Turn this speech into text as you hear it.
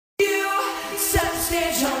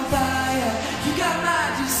stage on fire. You got my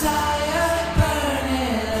desire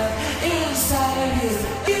burning up inside of you.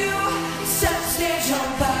 You set the stage on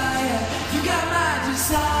fire. You got my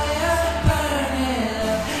desire burning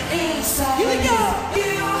up inside of you.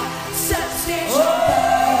 You set the stage on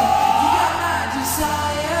fire. You got my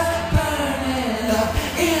desire burning up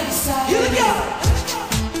inside of you.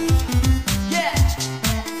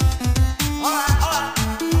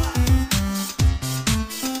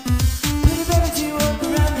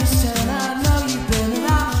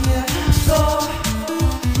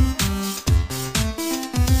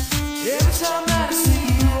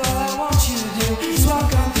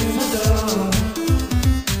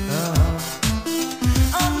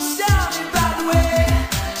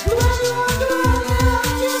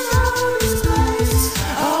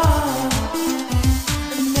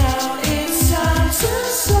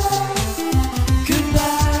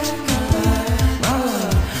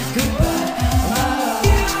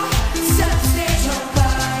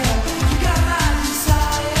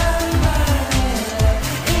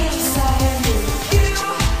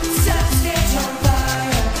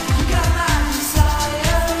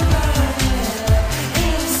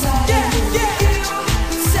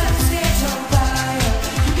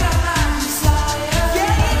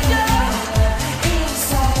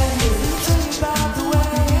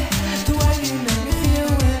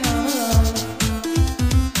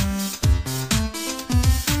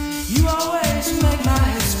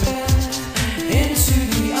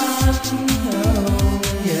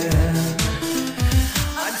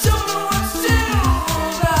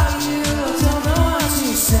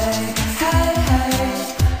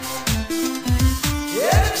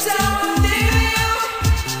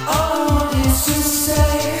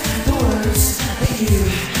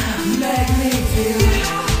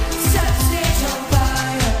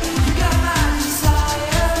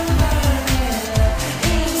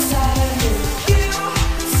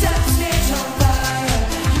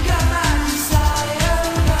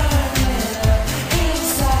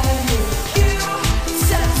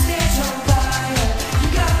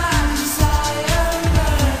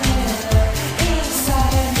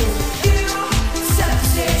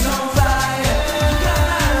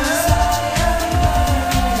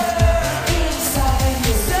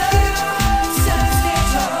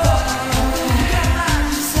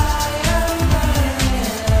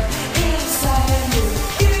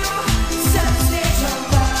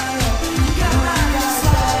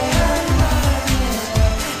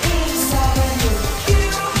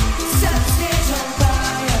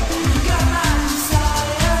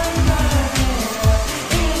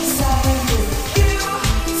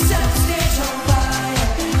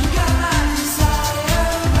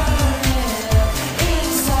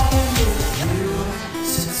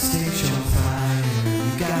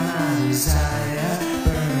 Desire.